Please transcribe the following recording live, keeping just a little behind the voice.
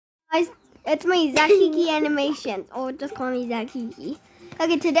It's my Zakiki animations, or just call me Zakiki.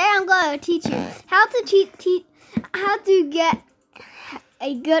 Okay, today I'm gonna teach you how to get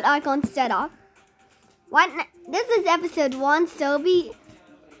a good icon setup. This is episode 1, so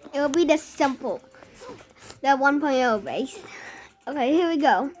it'll be the simple, the 1.0 base. Okay, here we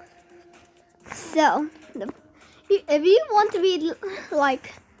go. So, if you want to be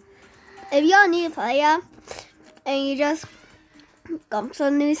like, if you're a new player and you just got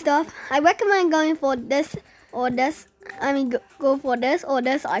some new stuff, I recommend going for this or this. I mean, go for this or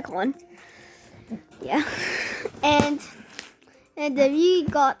this icon. Yeah, and if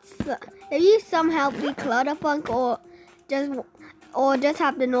you somehow beat Clutterfunk or just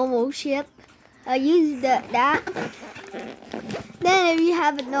have the normal ship, use that. Then if you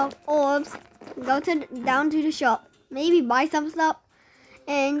have enough orbs, go down to the shop, maybe buy some stuff,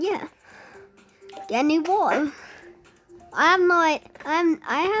 and yeah, get a new ball. I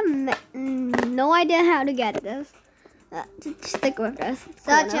have no idea how to get this. Just stick with us.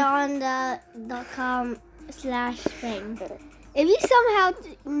 Search on the .com/thing. If you somehow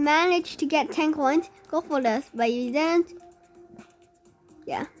manage to get 10 coins, go for this. But you didn't,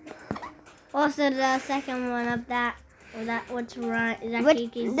 yeah. Also, the second one of that, or that what's right?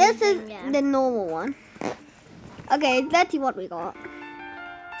 This is the normal one. Okay, let's see what we got.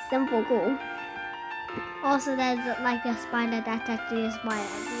 Simple, cool. Also, there's like a spider that's actually a spider.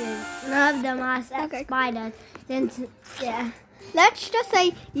 None of them are spiders. Then, yeah. Let's just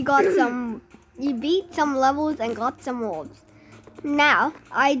say you beat some levels and got some orbs. Now,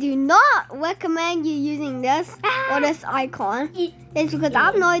 I do not recommend you using this or this icon. It's because I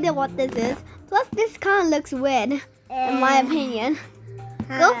have no idea what this is. Plus, this kind of looks weird, in my opinion.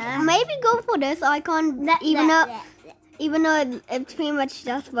 Maybe go for this icon, even though it's pretty much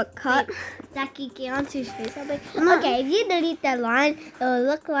just a cut. Zakiki onto something. Okay, if you delete that line, it'll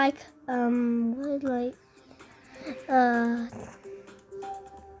look like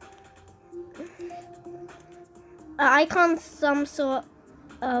icon some sort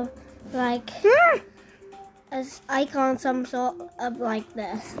of like icon some sort of like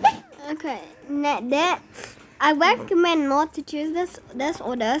this. Okay, I recommend not to choose this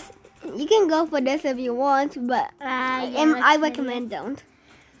or this. You can go for this if you want, but I recommend don't.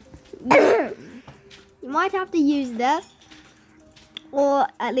 You might have to use this, or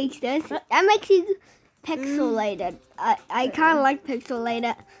at least this. That makes you pixelated. I kind of like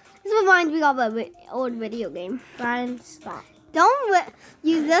pixelated. This reminds me of an old video game. Fine, stop. Don't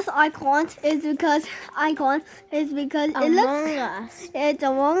use this icon. It's because it looks. It's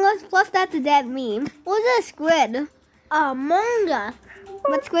Among Us. Plus, that's a dead meme. What's a squid? Among Us.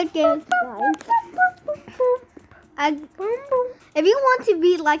 But Squid Game is fine. If you want to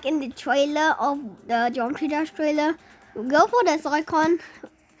be like in the trailer of the Geometry Dash trailer, go for this icon,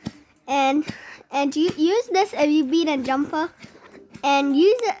 and you use this if you beat a jumper, and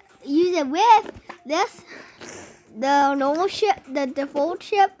use it with this, the normal ship, the default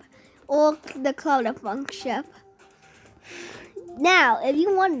ship, or the Clutterfunk ship. Now, if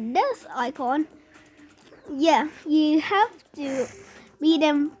you want this icon, yeah, you have to beat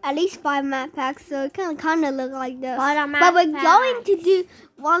them at least 5 map packs, so it can kind of look like this. But we're going to do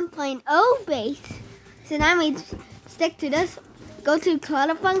 1.0 base, so that means stick to this. Go to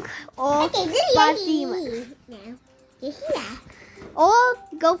Clutterfunk or Bad Demon. Or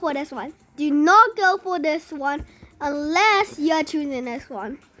go for this one. Do not go for this one unless you're choosing this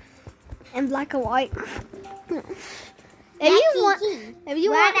one in black and white. If you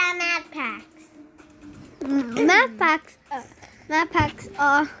want map packs? Map packs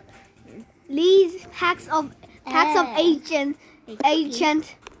are these packs of ancient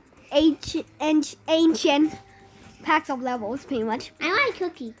packs of levels, pretty much. I want a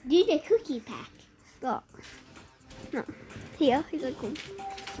cookie. Do the cookie pack. Stop. No. Here's a cool.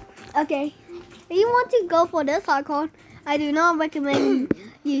 Okay. If you want to go for this icon, I do not recommend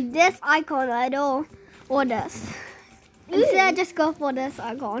you use this icon at all or this. Instead, just go for this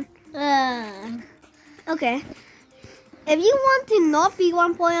icon. Okay. If you want to not be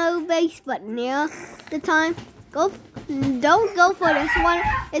 1.0 base but near the time, don't go for this one.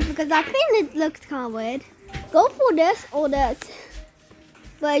 It's because I think it looks kind of weird. Go for this or this.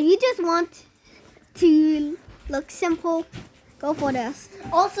 But if you just want to look simple, go for this.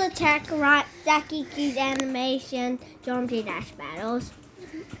 Also check Zakiki's animation Geometry Dash battles.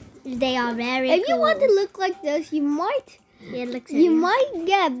 They are very cool. If you want to look like this, you might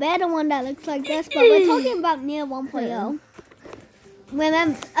get a better one that looks like this, but we're talking about near 1.0.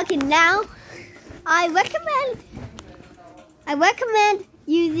 Remember, okay, now I recommend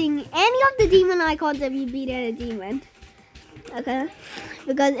using any of the demon icons if you beat a demon. Okay,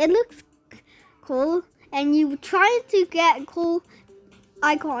 because it looks cool and you try to get cool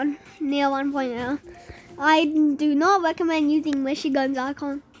icon near 1.0, I do not recommend using Michigan's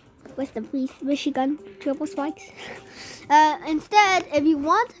icon with the Michigan triple spikes. Instead, if you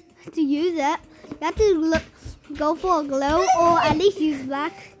want to use it, you have to go for a glow or at least use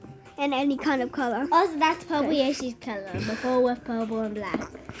black and any kind of color. Also, that's Purple Yoshi's color before with purple and black.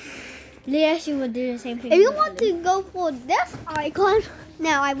 Yoshi would do the same thing. If you want to go for this icon,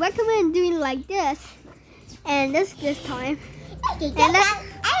 now I recommend doing like this and this time. And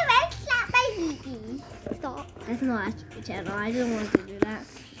stop. That's not a channel. I don't want to do that.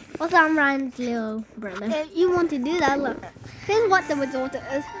 Also, I'm Ryan's little brother. If you want to do that, look. Here's what the result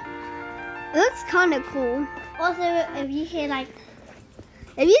is. It looks kind of cool. Also, if you hear like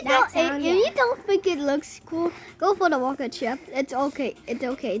if you don't think it looks cool, go for the rocket ship. It's okay. It's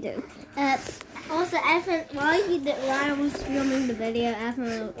okay too. Also, Ryan was filming the video.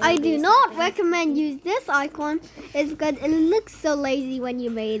 I do not recommend use this icon. It's because it looks so lazy when you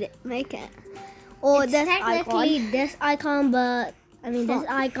make it. Or it's this technically icon. This icon, but this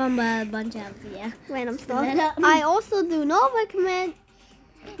icon, but a bunch of random stuff. I also do not recommend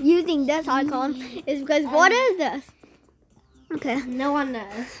using this icon. Is because what is this? Okay. No one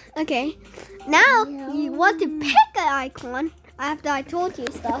knows. Okay. Now you want to pick an icon after I told you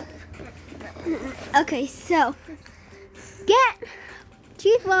stuff. Okay, so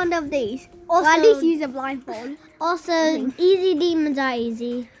choose one of these. Also, or at least use a blindfold. Also, easy demons are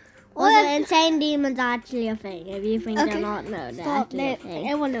easy. Also, insane demons are actually a thing. If you think they're not, no, they're actually a thing.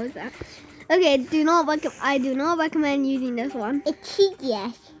 Everyone knows that. Okay, I do not recommend using this one. It's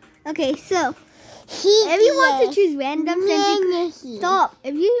yes. Okay, so if you want to choose random,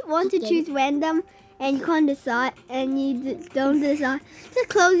 if you want to choose random and you can't decide and you don't decide, just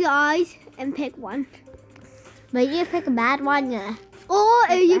close your eyes and pick one. But you pick a bad one, yeah. Or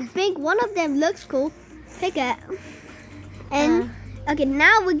if you think one of them looks cool, pick it. And okay,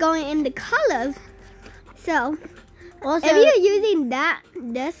 now we're going in the colors. So also, if you're using the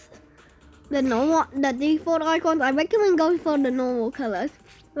default icons, I recommend going for the normal colors.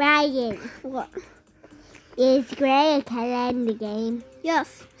 Ryan, what? Is gray a color in the game?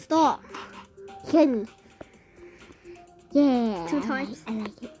 Yes. Stop. Yeah. 2 times. I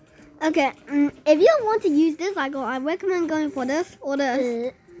like it. Okay. If you want to use this icon, I recommend going for this or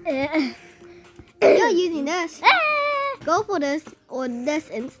this. If you're using this, go for this or this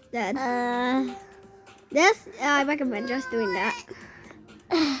instead. This, I recommend just doing that.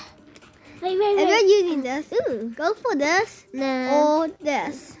 Wait. If you're using this, go for this or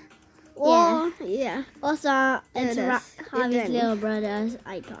this. Or, yeah. Also, it's Harvey's little brother's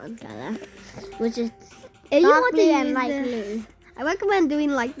icon color, which is if you want to and use light this, blue. I recommend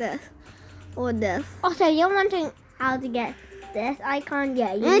doing like this or this. Also, you're wondering how to get this icon?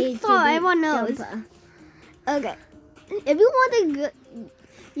 Yeah, you need to everyone knows. Jumper. Okay. If you want to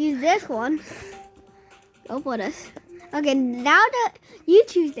use this one, go for this. Okay, now that you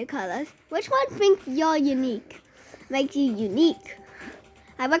choose the colors, which one thinks you're unique? Makes you unique.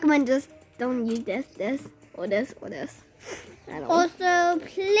 I recommend just don't use this, or this, or this. Also,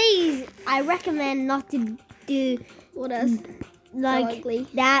 please, I recommend not to do like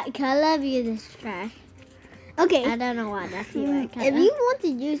that color because it's trash. Okay. I don't know why that's the right color. If you want to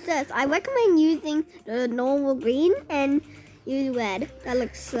use this, I recommend using the normal green and use red. That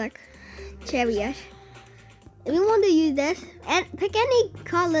looks like cherryish. If you want to use this, and pick any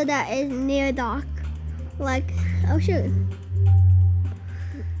color that is near dark. Like, I'll show you.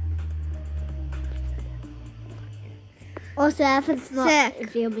 Also, if it's not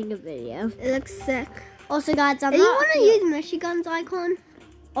filming a video. It looks sick. Also, guys, if you want to use Michigan's icon.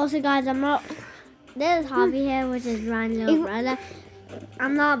 Also, guys, I'm not. There's Harvey here, which is Ryan's little brother.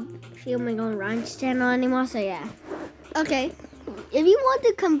 I'm not filming on Ryan's channel anymore, so yeah. Okay. If you want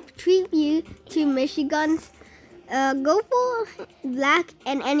to contribute to Michigan's, go for black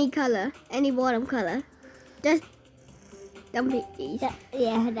and any color, any bottom color. Just don't pick these.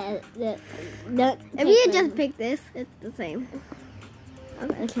 Yeah, if you just pick this, it's the same.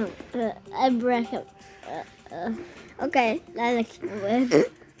 Okay. Okay, that looks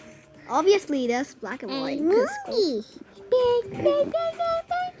weird. Obviously, that's black and white. Cool. Okay,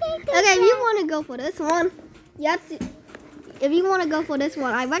 if you want to go for this one, you have to. If you want to go for this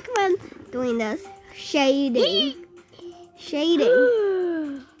one, I recommend doing this shading.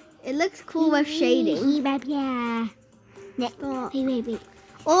 Shading. It looks cool with shading. Yeah. Wait. Or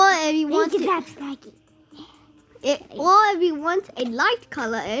if you want or if you want a light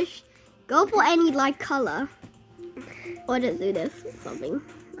color-ish, go for any light color. Or just do this or something.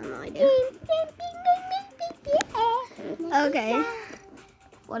 I have no idea. Okay.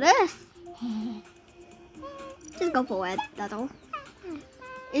 For this, Just go for it, that's all.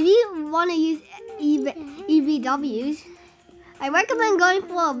 If you want to use EVWs, I recommend going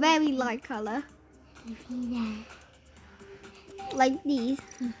for a very light color. Like these.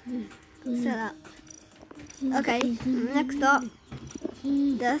 Set up. Okay, next up.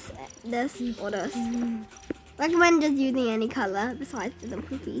 This, or this. Recommend just using any color besides the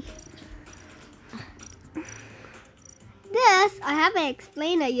poopy. This, I haven't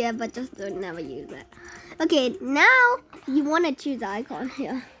explained it yet, but just don't never use it. Okay, now you want to choose the icon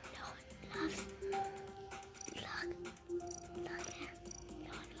here.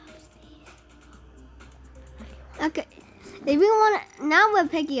 Okay, if you want, now we're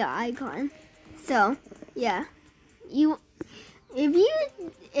picking your icon. So, yeah, if you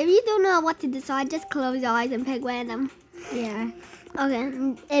don't know what to decide, just close your eyes and pick random. Yeah. Okay,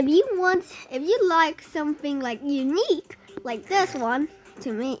 if you like something like unique, like this one,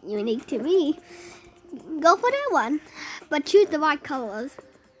 unique to me, go for that one. But choose the right colors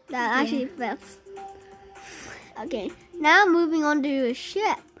that actually fits. Okay, now moving on to a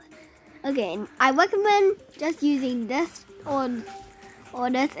ship. Okay, I recommend just using this or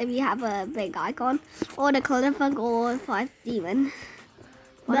this if you have a big icon, or the Colorfunk or 5 Demon.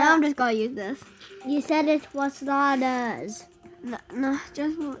 But now I'm just gonna use this. You said it was starters. No,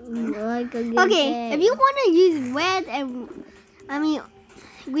 just okay. If you want to use red and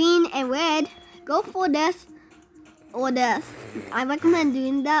green and red, go for this or this. I recommend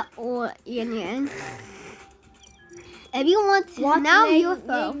doing that or yin yang. If you want now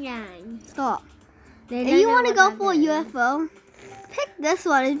UFO, stop. If you want to go for UFO, pick this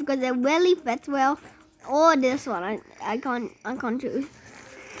one because it really fits well, or this one. I can't choose.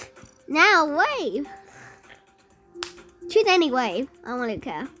 Now wave. Choose any wave. I don't really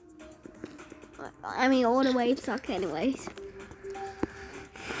care. All the waves suck anyways.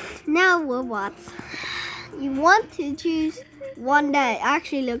 Now robots. You want to choose one that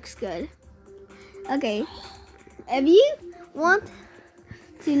actually looks good. Okay. If you want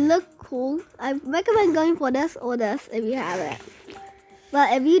to look cool, I recommend going for this or this if you have it.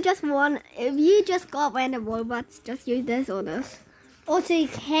 But if you just got random robots, just use this or this. Also, you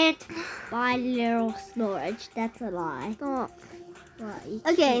can't buy little storage. That's a lie. Stop.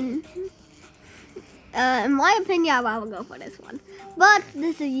 Okay. In my opinion, I would go for this one. But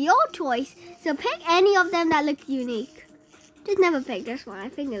this is your choice. So pick any of them that looks unique. Just never pick this one. I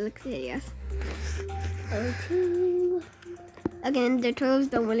think it looks hideous. Again, the turtles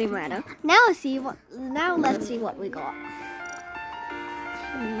don't really matter. Now let's see what we got.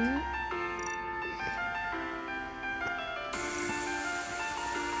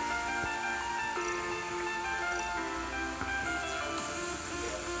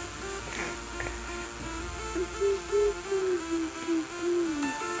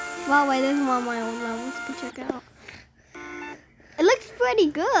 Wow, wait, there's one of my old levels to check out. It looks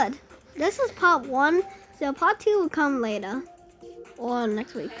pretty good. This is part 1, so part 2 will come later. Or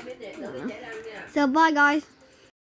next week. So bye guys.